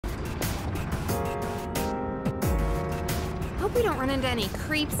Hope we don't run into any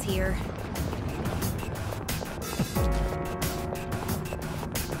creeps here.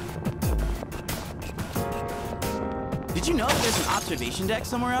 Did you know that there's an observation deck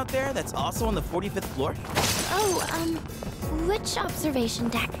somewhere out there that's also on the 45th floor? Oh, which observation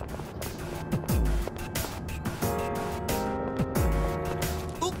deck?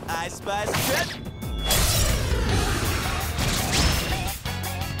 Oop, I spy a trip.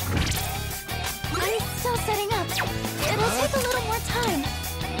 I'm still setting up. It'll take a little more time.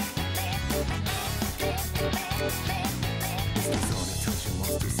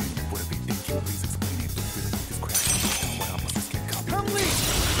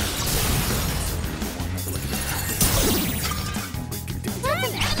 That's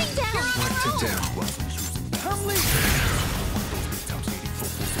an enemy down!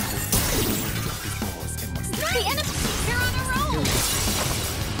 The enemy! You're on a roll!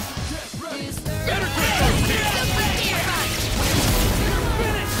 Better quit those teams!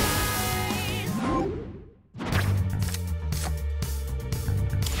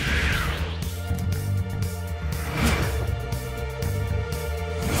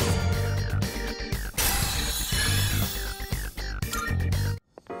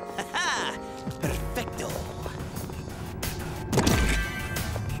 Haha! Perfecto!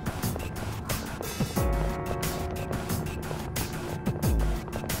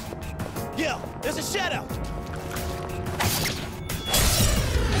 Yo, there's a shadow!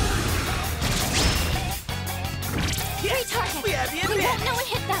 Great target! We have the We won't advantage! know it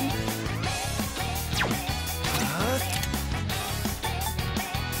hit them!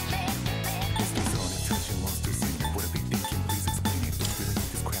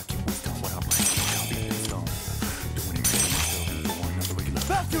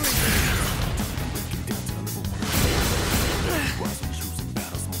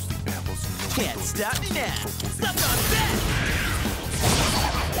 Can't stop me now! Stop on that!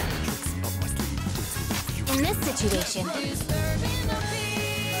 In this situation...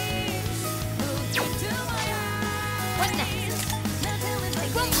 What's next? I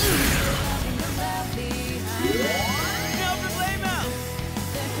won't lose! No for blame out!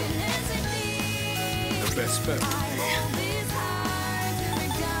 The best bet.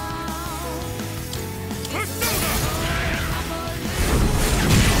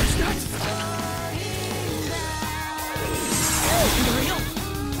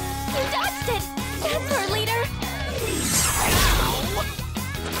 You dodged it! That's our leader!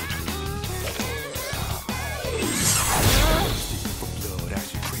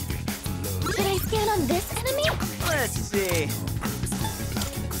 Should I scan on this enemy? Let's see.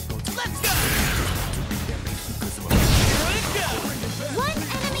 Let's go! One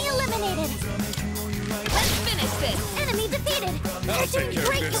enemy eliminated! Let's finish this! Enemy defeated! I'll You're take doing care of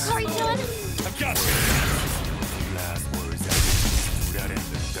great, this. Yukari-chan! I've got this.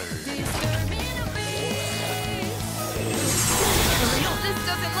 This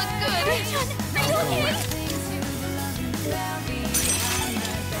doesn't look good! Yukari-chan, are you okay?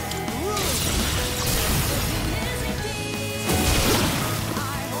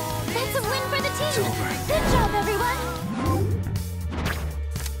 That's a win for the team! Good job, everyone!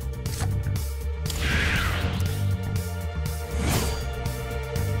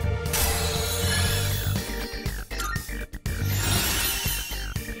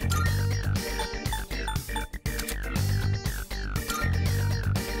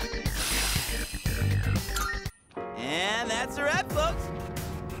 And that's a wrap, folks.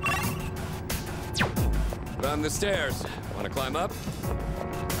 Found the stairs. Want to climb up?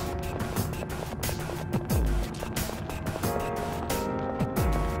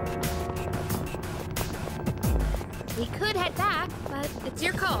 We could head back, but it's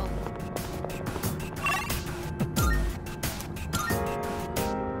your call.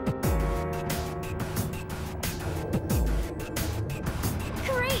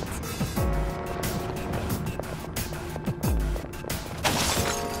 Great!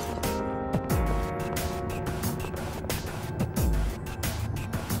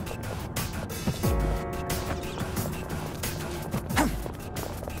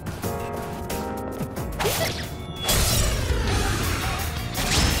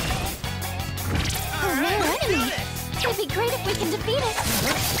 Oh, rare enemy! It'd be great if we can defeat it!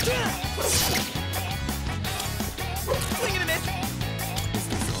 Swing and a miss.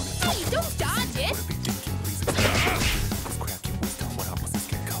 Hey, don't dodge it!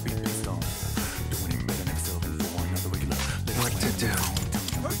 What to do?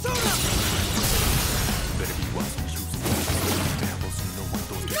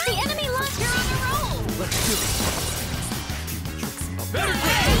 The enemy launched her on a roll! Let's do it. Better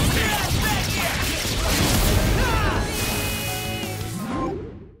quit those teams!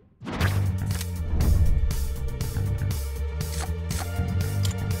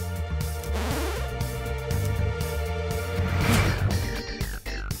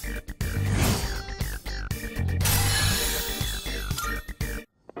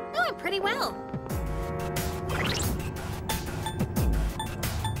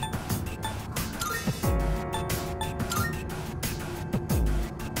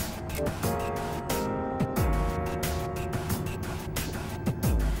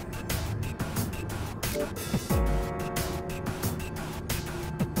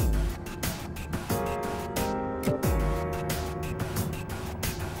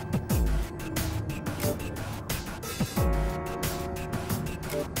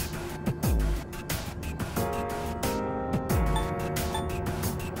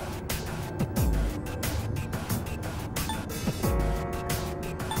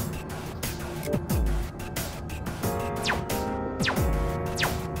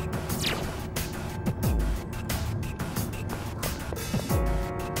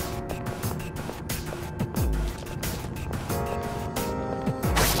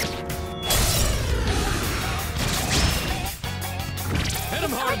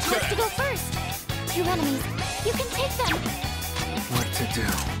 Our chance to go first. 2 enemies. You can take them. What to do?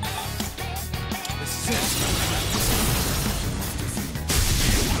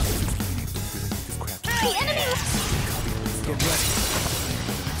 The enemy! Get ready.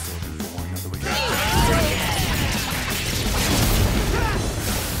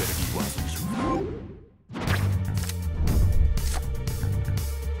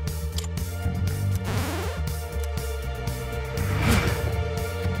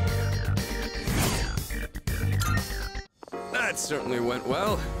 That certainly went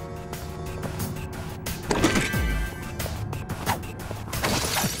well.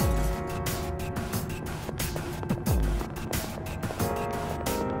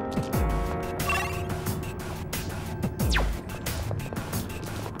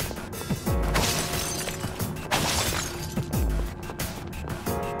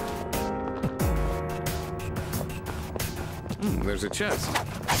 There's a chest.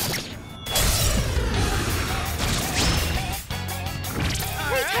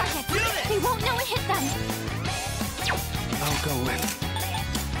 Great target! They won't know it hit them! I'll go in.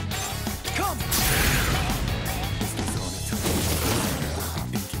 Come!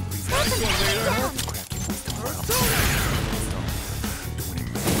 Down.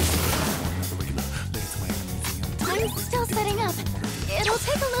 I'm still setting up. It'll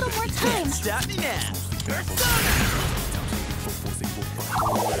take a little more time. Stop now!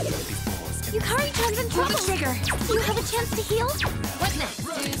 Yukari-chan's in trouble. Pull the trigger. Do you have a chance to heal? What next?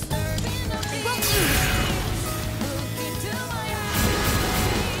 Won't use.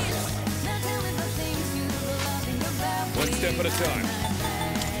 One step at a time.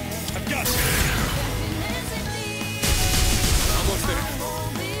 I've got you. Almost there.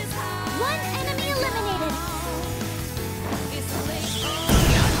 One enemy eliminated.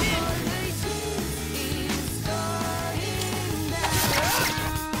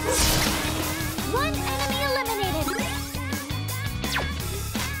 One enemy eliminated.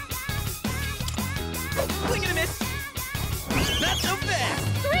 Swing and a miss! Not so fast!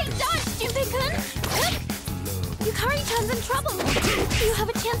 Great dodge, Junpei-kun! Yukari-chan's in trouble. Do you have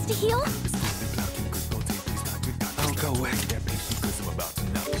a chance to heal? I'll go in.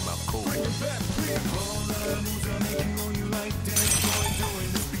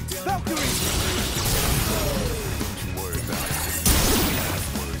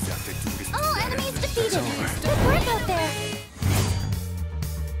 All enemies defeated. Good work out there.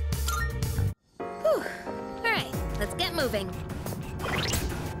 Whew. Alright, let's get moving.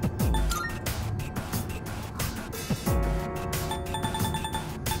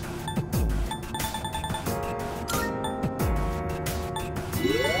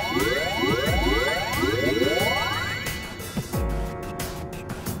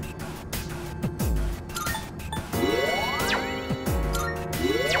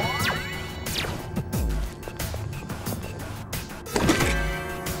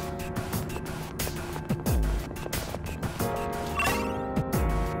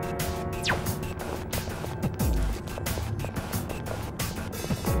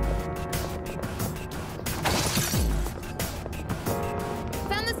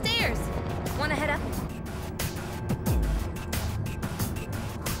 Found the stairs. Wanna head up?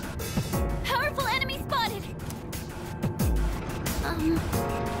 Powerful enemy spotted.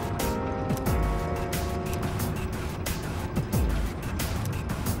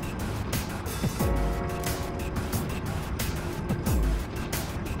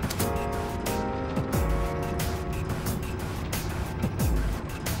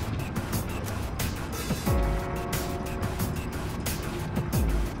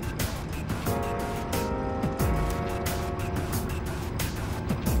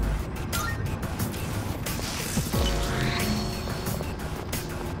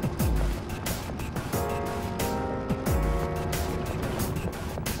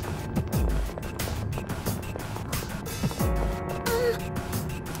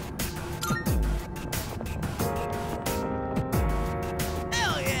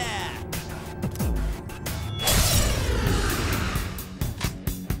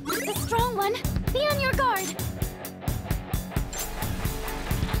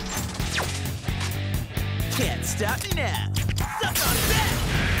 Can't stop me now. Suck on that!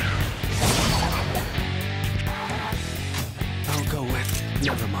 I'll go with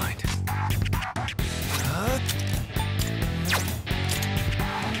never mind.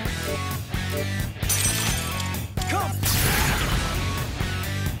 Come!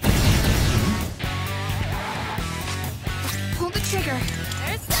 Pull the trigger.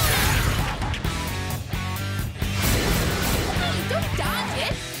 There's Sona! Hey, don't dodge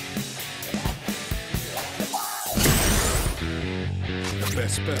it. The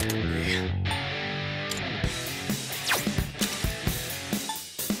best bet would be.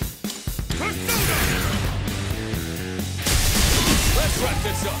 Let's wrap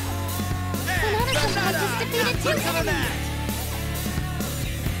this up. Sonata has just defeated two enemies!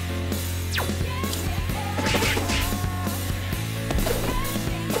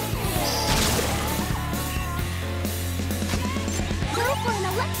 Go for an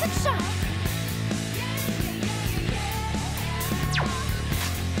electric shock!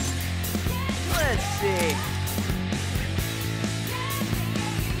 Let's see.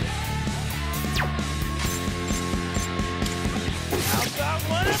 How about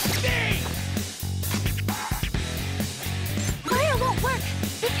one of these? Fire won't work!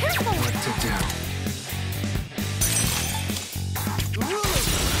 Be careful! What to do?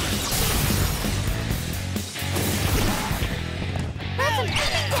 That's an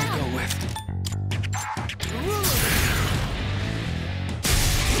enemy I'll down! go with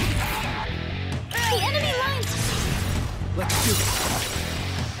The enemy lines! let's do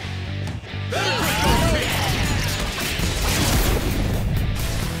it.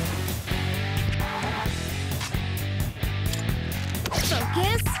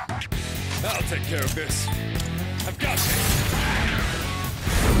 Focus. I'll take care of this. I've got this.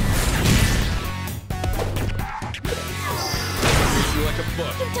 Treat you like a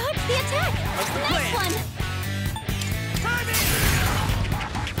book. You dodged the attack! What's the Nice plan? one!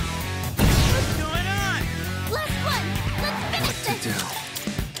 What's going on? Last one! Let's finish What to this! do?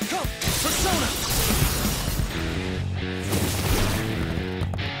 Come! Persona!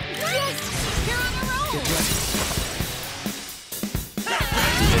 Yes! You're on a roll! Get ready.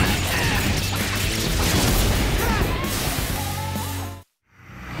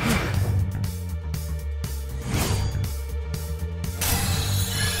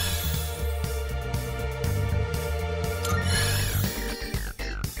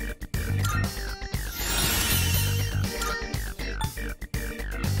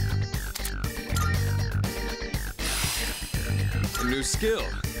 A new skill.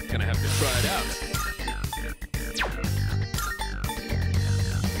 Gonna have to try it out.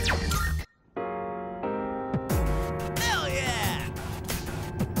 Hell yeah!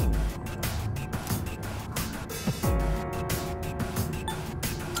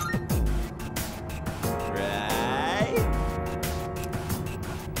 Right?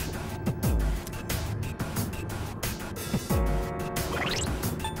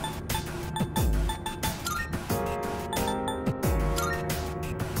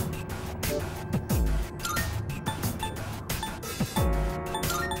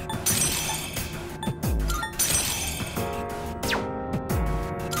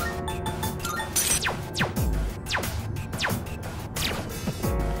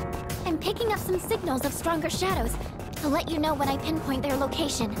 I'm picking up some signals of stronger shadows. I'll let you know when I pinpoint their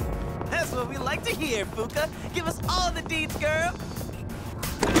location. That's what we like to hear, Fuka. Give us all the deeds, girl.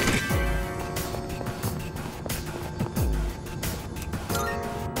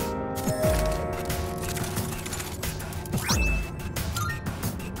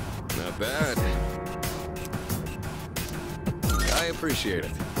 Not bad. I appreciate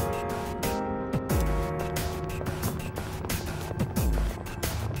it.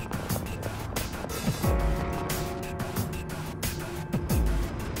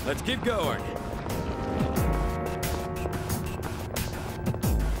 Let's keep going.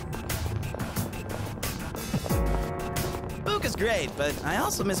 Fuka's great, but I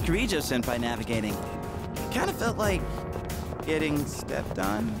also miss Kirijo-senpai navigating. Kind of felt like getting stepped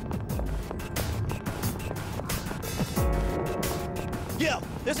on. Yo,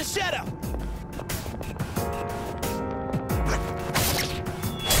 there's a shadow!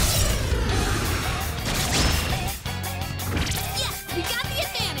 Yes, we got the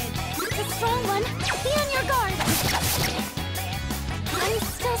advantage. It's a strong one. Be on your guard. I'm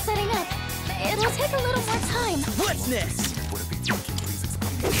still setting up. It'll take a little more time. What's this?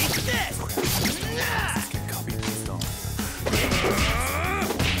 Eat this! Ah!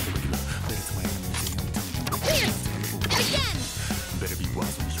 Pierce! Again!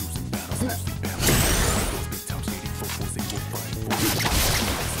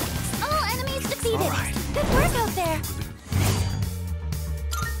 All enemies defeated. All right. Good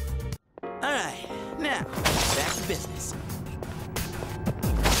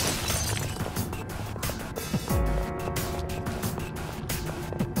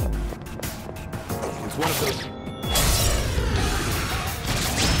one of those.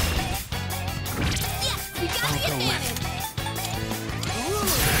 Yes, you got the advantage.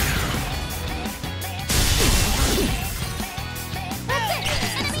 That's it!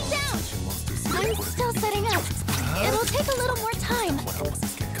 Enemy down! I'm still setting up. It'll take a little more time.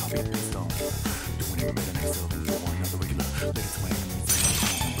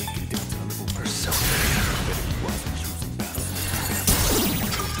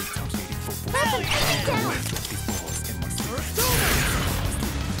 That's an enemy down!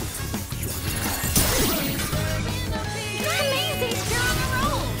 Amazing! You're on a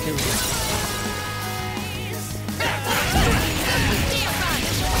roll! Here we go.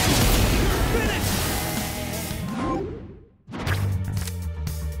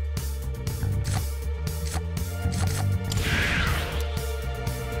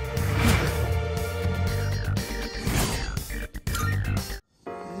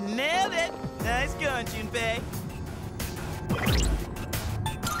 Nailed it! Nice going, Junpei.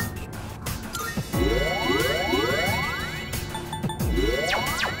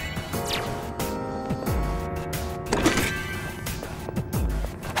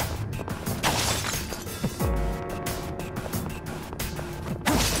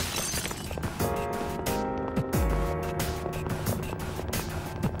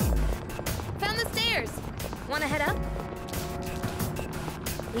 Found the stairs. Wanna head up?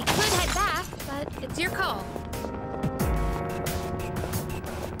 We could head back, but it's your call.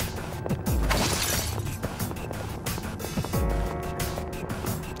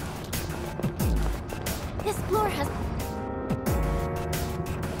 This floor has...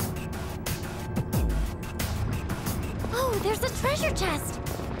 Oh, there's a treasure chest!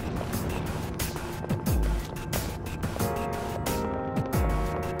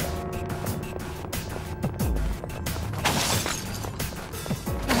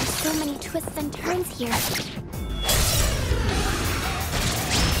 There are so many twists and turns here.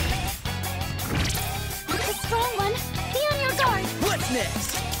 A strong one! Be on your guard! What's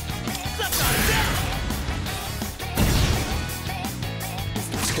next? Suck on that!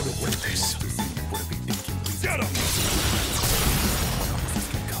 Let's get away with this. Get him!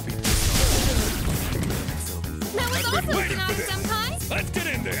 That was I've been also waiting an for of this. some kind. Let's get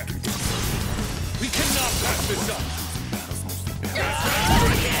in there. We cannot pass this up. Time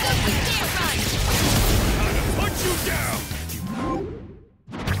to put you down.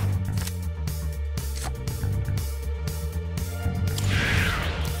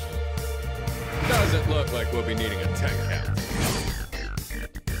 Doesn't look like we'll be needing a tank count.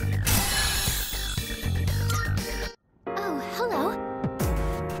 Oh, hello.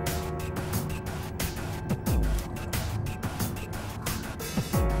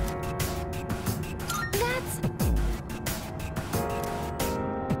 That's...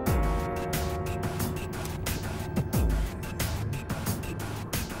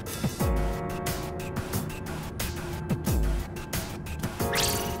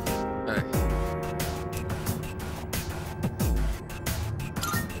 Hey.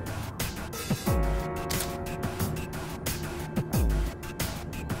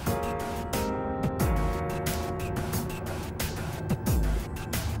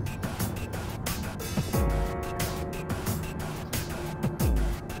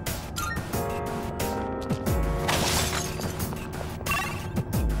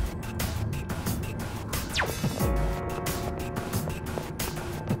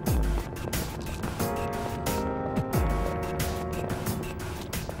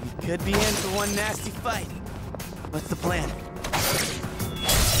 Could be in for one nasty fight. What's the plan?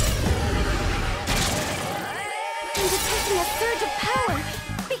 I'm detecting a surge of power!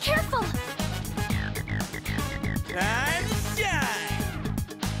 Be careful! Time to shine!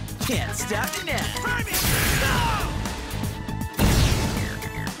 Can't stop me now.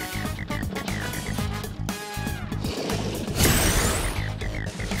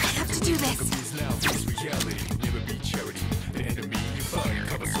 I have to do this.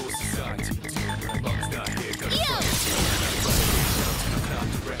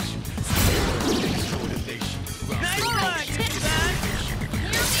 Nice one, son!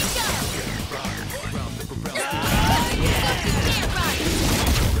 Here we go!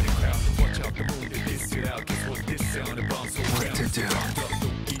 What to do?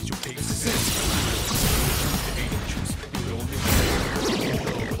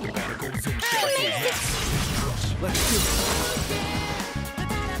 Let's do it.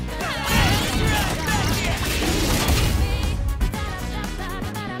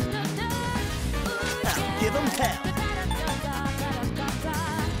 Give 'em hell.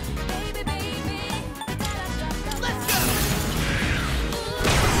 Let's go!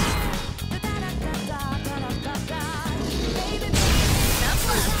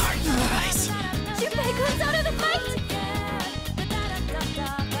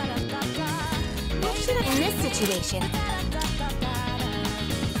 station.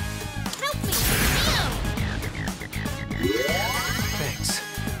 Help me! Damn! Thanks.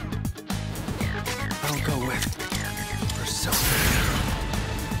 I'll go with Persona.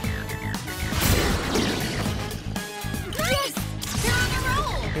 Yes! They're on a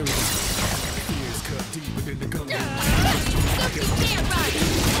roll! Here we go. Fears cut deep within the gully. Go keep damn right!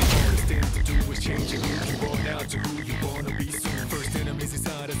 All the things to do is changing who you are now to who you wanna be soon. First enemies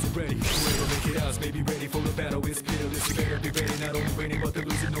inside us already. Whoever make it out may be ready for the battle. It's peerless. You better be ready. Not only winning, but the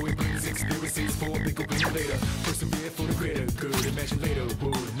losing. No, it brings experiences for a bigger win later. Persevere for the greater good. Imagine later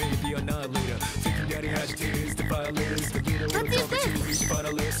would maybe annihilator. Taking down the agitators, the violators, the leader of the opportunities,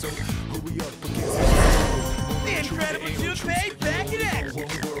 finalists. So who we up against? The Incredible Junpei back in action! One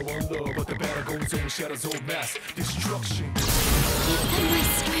world, one love, but the battle goes on. Shadows old mass destruction. Give them my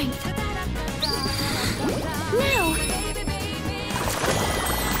strength. Now!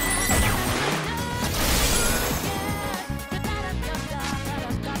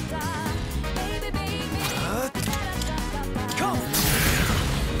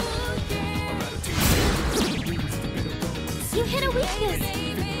 You hit a weakness!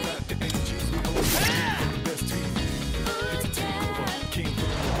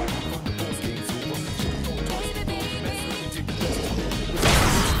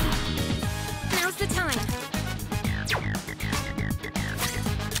 Now's the time.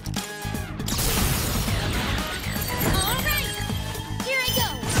 All right! Here I go!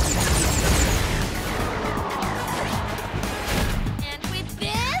 And with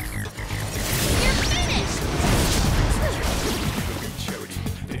this, you're finished!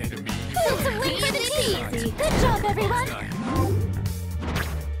 That's a win for the team! Good job, everyone!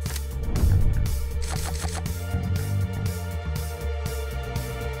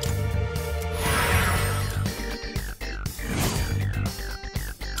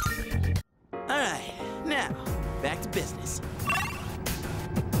 Alright, now, back to business.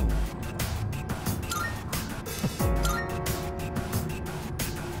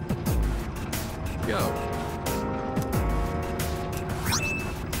 Go.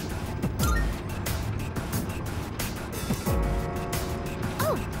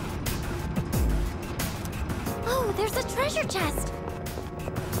 Oh! Oh, there's a treasure chest!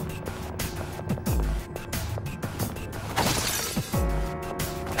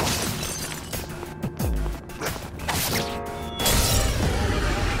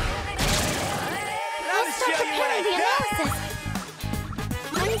 I'll start preparing the analysis.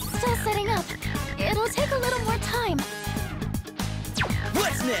 I'm still setting up. It'll take a little more time.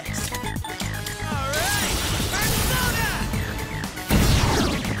 What's next? Alright! Persona!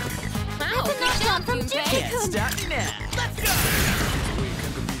 Wow, That's a knockdown from Can't Junpei-kun! stop me now! Let's go!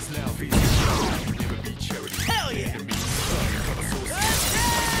 Hell yeah!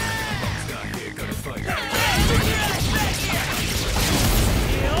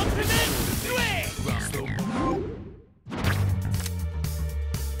 The ultimate swing!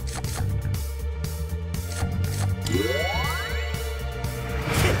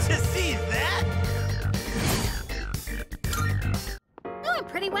 Did you see that? doing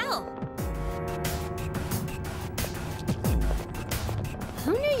pretty well.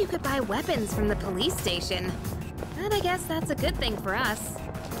 Who knew you could buy weapons from the police station? But I guess that's a good thing for us.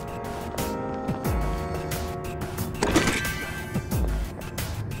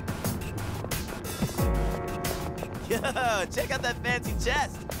 Yo, check out that fancy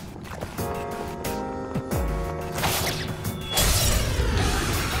chest.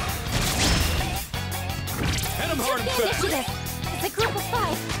 Hit him hard and The fast. initiative! It's a group of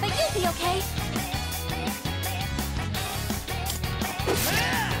 5, but you'll be okay.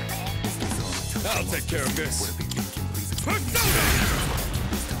 I'll take care of this. Persona!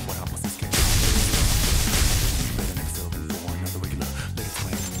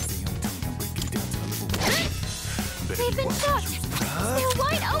 They've been shot! They're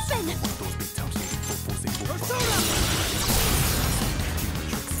wide open!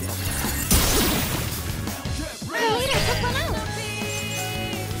 The leader took one out!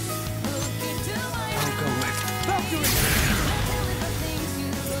 I'll go with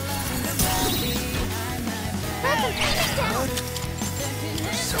Rapid, take it down!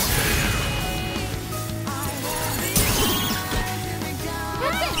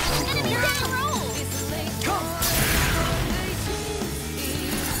 That's it! Enemy down!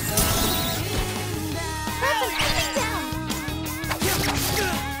 Rapid, take it down!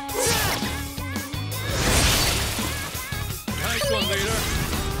 Nice one, leader.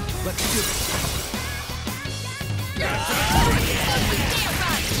 Let's do it.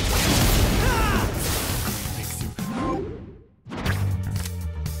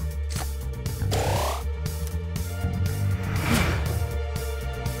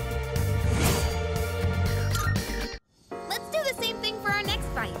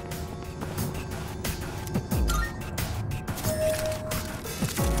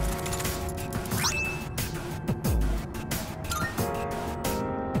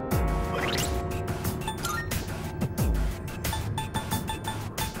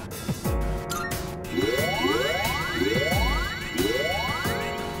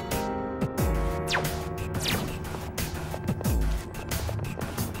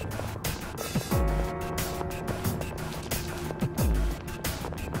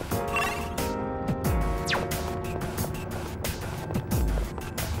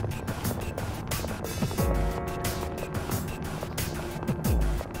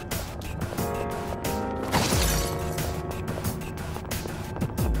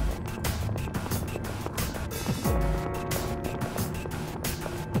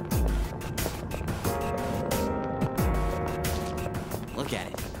 Look at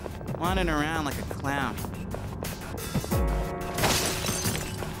it. Wandering around like a clown.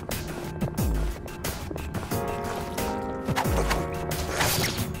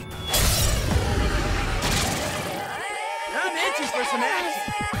 I'm itching for some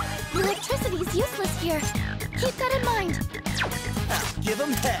action. Electricity's useless here. Keep that in mind. I'll give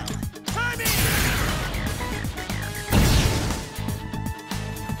them hell.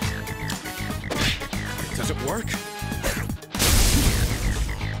 Does it work?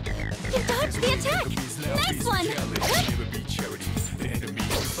 You dodged the attack! Nice one! Ooh,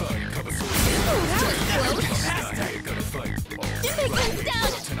 that was close! Junpei comes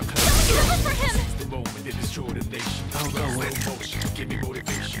down! Don't cover for him! I'll go with.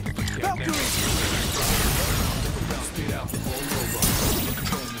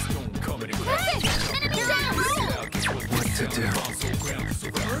 That's it! Enemy down! What to do? That's an enemy down!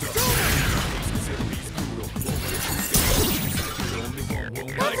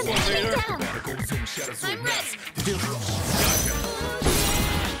 I'm ready.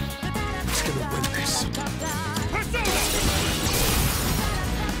 Who's gonna win this?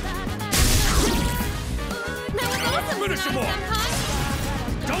 That was awesome, Finish him off. Senpai.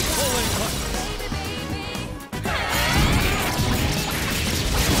 Don't pull in punches.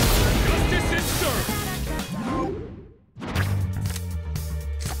 Justice is served.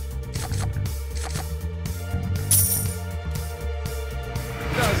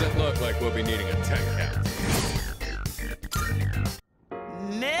 Doesn't look like we'll be needing a 10 count.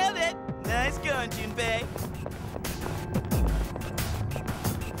 Nailed it! Nice going, Junpei.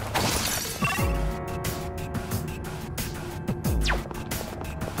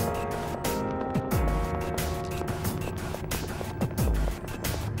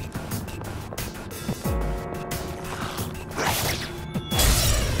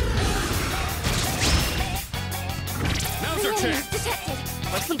 Now's our The chance. enemy's detected.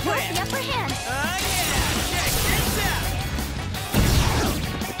 What's the He got plan? the upper hand. Oh yeah! Check this out!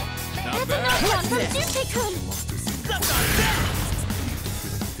 Not That's a bad. knockdown from this? Junpei-kun. Suck on that!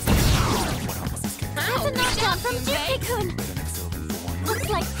 That's a knockdown from Junpei-kun. Looks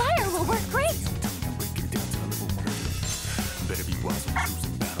like fire will work great. Better be wise when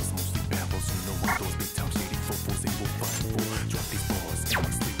choosing battles, mostly babbles. You know what those big time shady fofos they will fight for. Drop these balls in my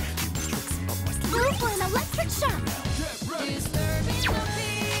sleep, give me tricks up my sleeve. Go for an electric shock.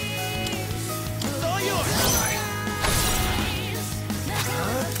 It's all yours!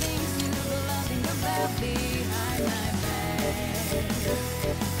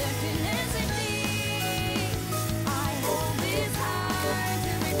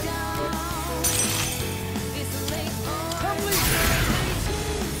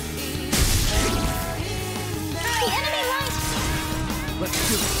 The enemy light. Let's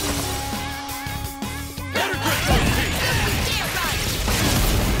do it! Better grip those teeth.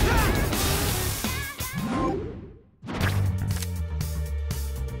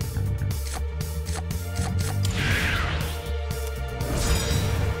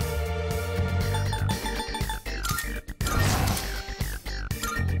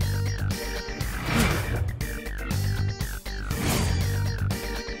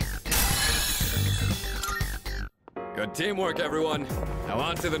 Good teamwork, everyone. Now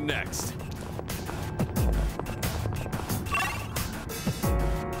on to the next.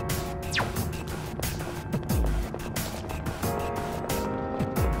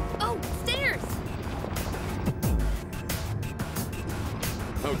 Oh, stairs!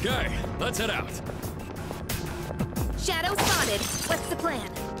 Okay, let's head out. Shadow spotted. What's the plan?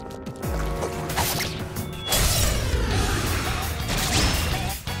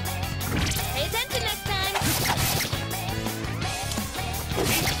 Pay attention next time!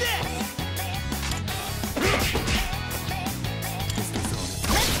 Eat this!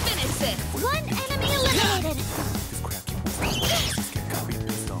 Let's finish this! One enemy eliminated.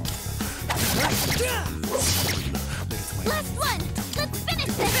 Last one. Let's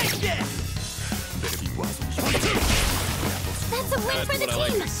finish this. Take this! That's a win That's for the what I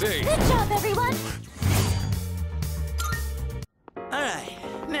like team. to see. Good job, everyone.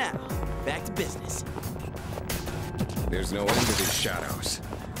 Alright, now, back to business. There's no end to these shadows.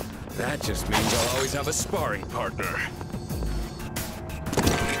 That just means I'll always have a sparring partner.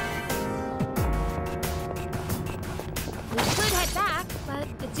 We could head back, but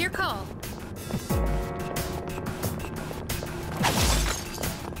it's your call.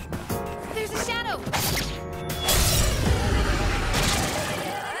 There's a shadow!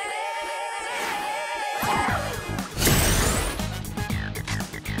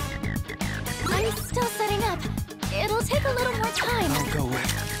 I'm still setting up. It'll take a little more time. I'll go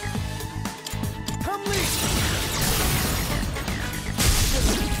with. Come lead!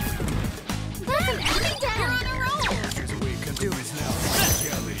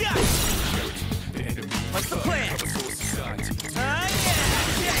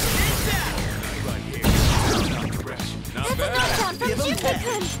 I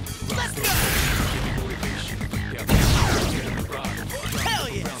could. Let's go! Hell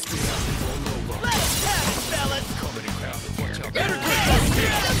yeah! Let's have it, fellas! Better get this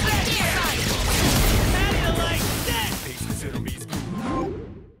here! How do you like that?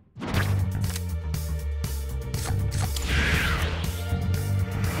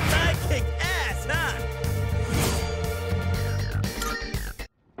 I kick ass, huh?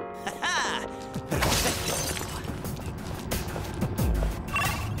 Ha-ha!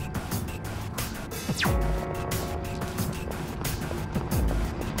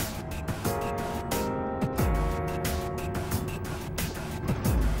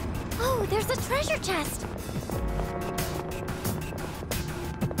 Oh, there's a treasure chest.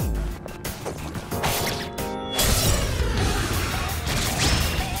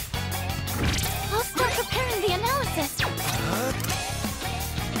 I'll start preparing the analysis.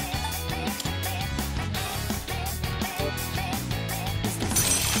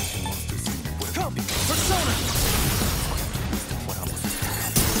 Come, Persona!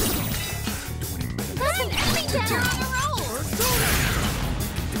 That's an epic down on a roll.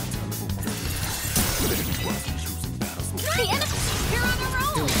 The enemy, you're on a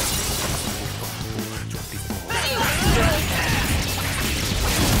roll.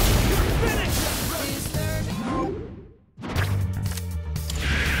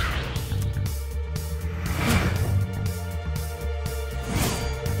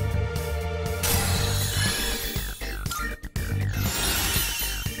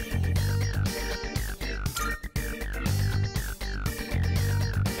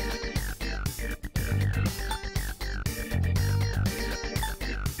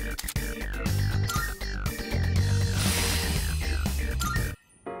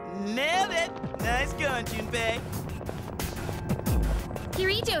 Nailed it! Nice going, Junpei.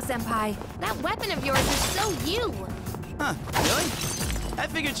 Kirijo-senpai, that weapon of yours is so you. Huh, really? I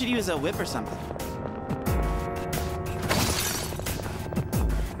figured she'd use a whip or something.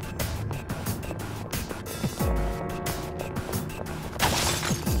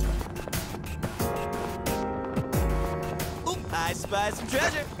 Oop, I spy some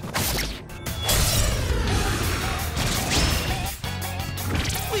treasure.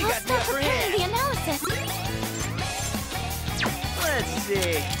 We I'll got the start upper preparing the hand. analysis. Let's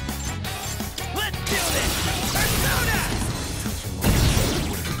see. Let's do this! Persona!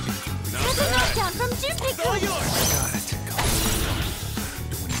 There's a knockdown from Junpei. All yours! Got it.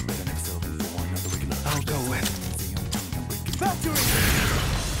 I'll go with. Valkyrie!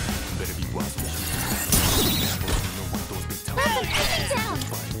 That's an epic down.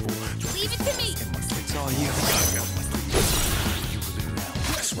 Leave it to me. It's all you.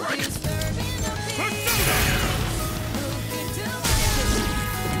 That's right.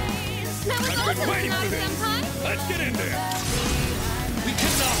 That was also waiting for this. senpai. Let's get in there. We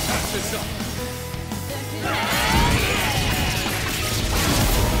cannot pass this up.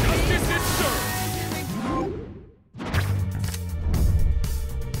 Justice is served.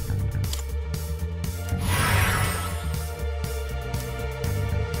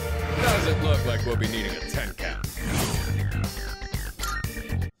 Doesn't look like we'll be needing a 10 count.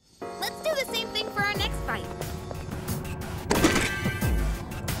 Let's do the same thing for our next fight.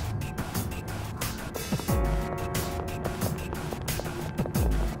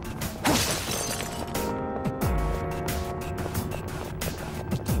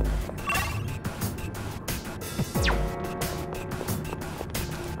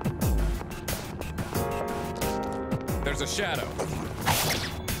 There's a shadow.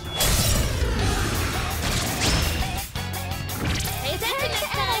 Pay attention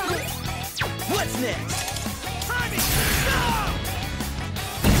next time. What's next? Honey!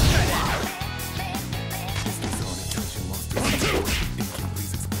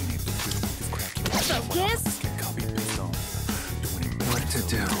 Focus. What to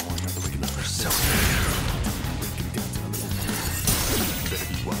do?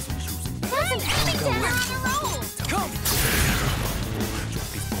 That's an epic down on a roll. Come!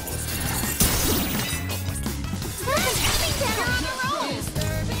 That's an epic down on a roll.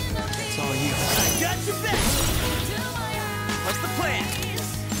 It's all you. I got your back! What's the plan?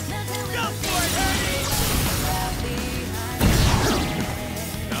 Go for it, Ernie!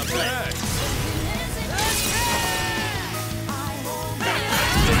 Not bad.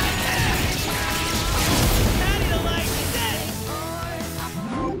 How do you like that?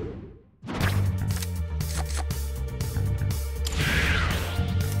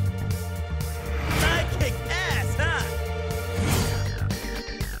 I kick ass, huh?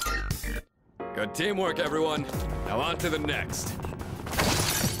 Good teamwork, everyone. Now on to the next.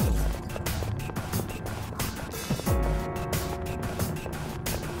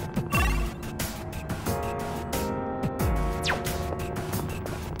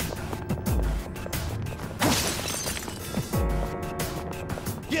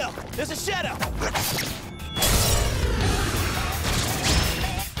 There's a shadow!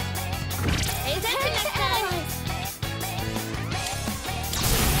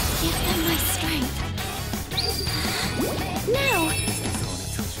 Give them my strength. Now!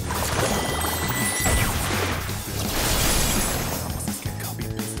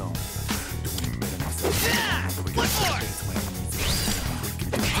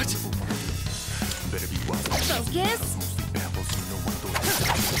 Focus.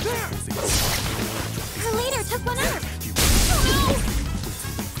 Her leader took one out! Oh no!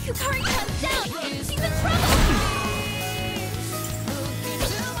 Yukari comes down! She's in trouble!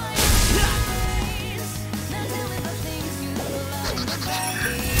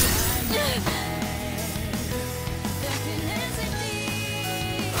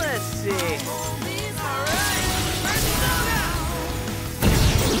 Let's see.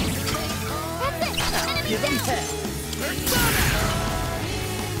 That's it! Enemy down!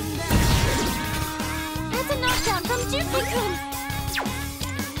 That's a knockdown from Junpei-kun!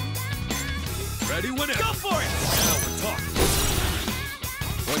 Ready whenever. Go for it! Now we're talking.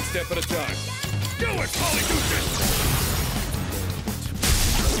 One step at a time. Do it, Polydeuces!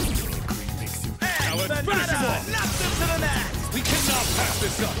 Now let's finish him off! Knock them to the mat! We cannot pass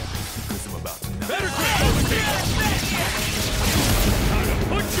this up! Better grip on the table! Time to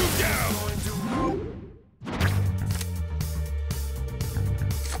put you down!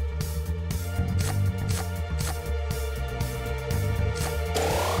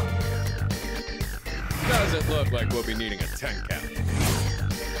 Doesn't look like we'll be needing a 10 count.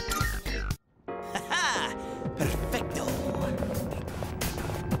 Ha! Perfecto!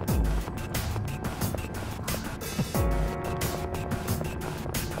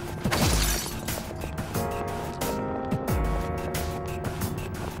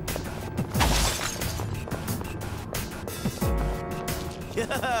 Yo,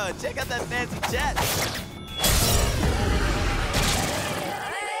 check out that fancy jet!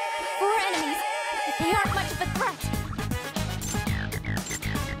 4 enemies, but they aren't much of a threat.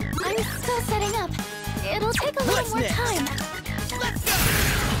 I'm still setting up. It'll take a little What's more next? time. Let's go!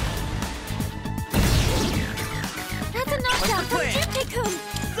 That's a knockdown from plan? Junpei-kun!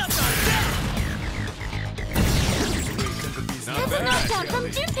 Suck on that! Not That's a bad. knockdown from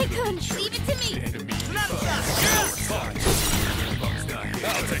Junpei-kun! Leave it to me!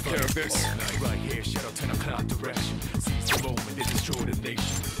 I'll take care of this. Right here, shadow 10 o'clock direction. Seize the moment to destroy the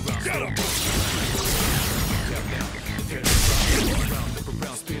nation. Get him!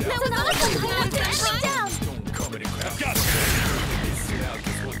 That's an awesome plan to enemy down! I've got it!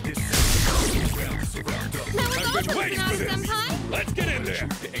 Now it's I've been over! waiting for this! Let's get in there!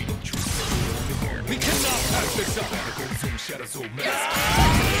 We cannot pass this up!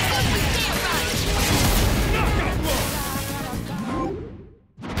 Knockout blow!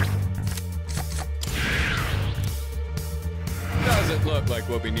 Doesn't look like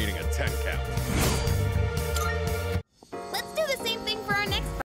we'll be needing a 10 count.